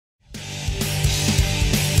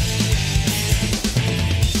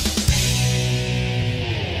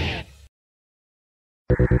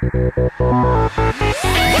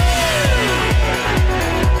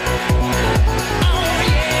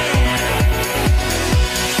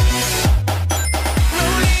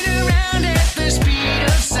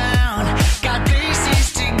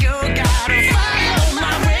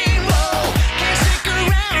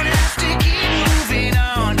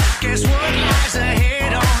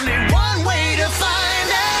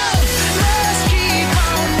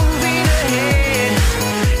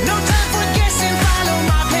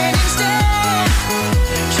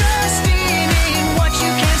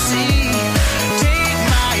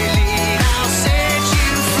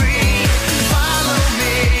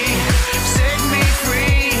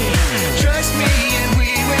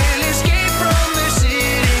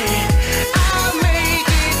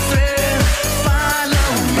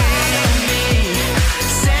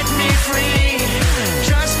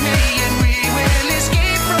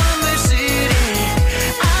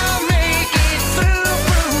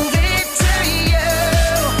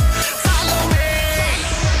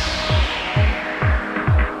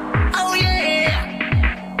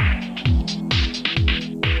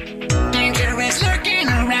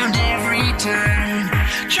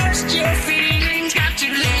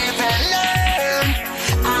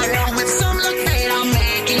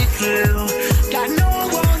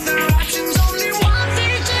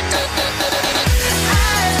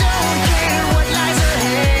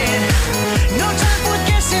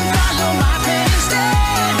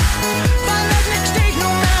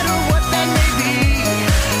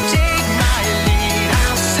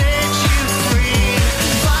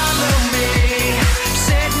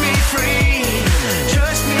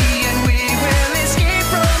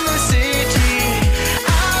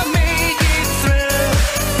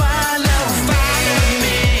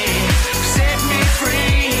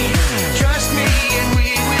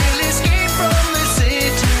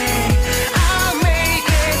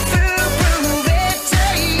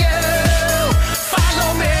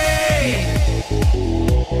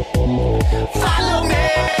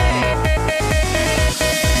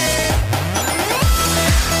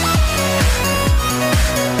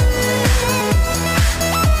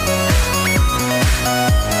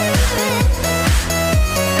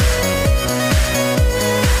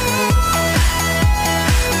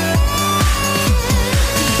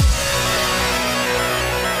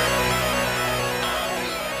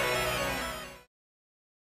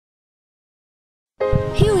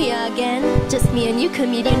a new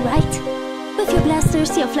comedian, right? With your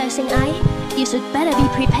blasters, your flashing eye, you should better be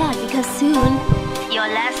prepared because soon your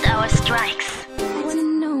last hour strikes. I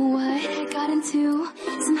didn't know what I got into.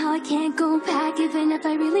 Somehow I can't go back even if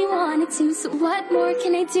I really wanted to. So what more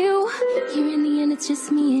can I do? Here in the end it's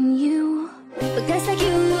just me and you. But guys like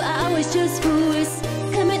you are always just fools.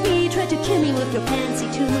 Come at me, try to kill me with your fancy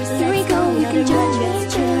tours. Here we go, you can judge me.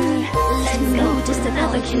 Let's go, just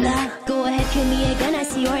another killer. Go ahead, kill me again, I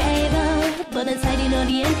see you're able. But inside you know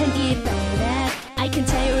the end can be better. I can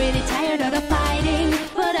tell you're really tired of the fighting,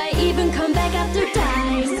 but I even come back after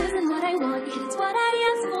dying. This isn't what I want, yet it's what I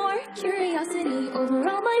asked for. Curiosity over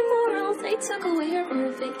all my morals. They took away your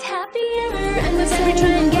perfect happy ever. And with every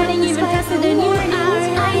try I'm getting even faster than you are.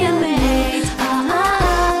 I am late.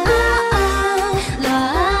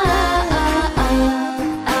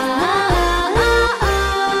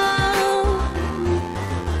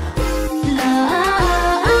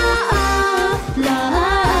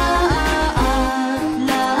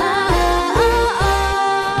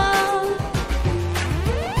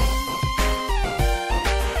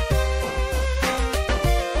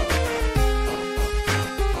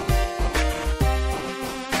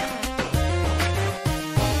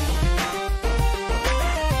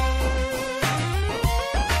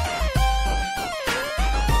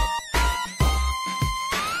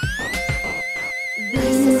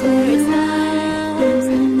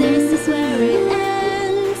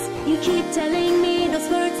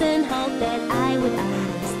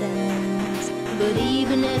 But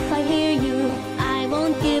even if I hear you, I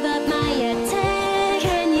won't give up my attack.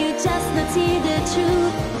 Can you just not see the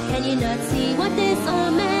truth? Can you not see what this all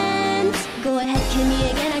meant? Go ahead, kill me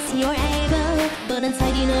again, I see you're able. But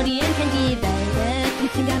inside you know the end can be better. You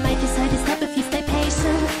think I might decide to stop if you stay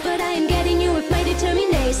patient, but I am getting you with my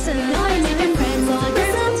determination. Now I'm making friends, all the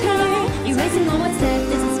girls on tour. Erasing all what's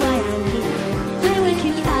left.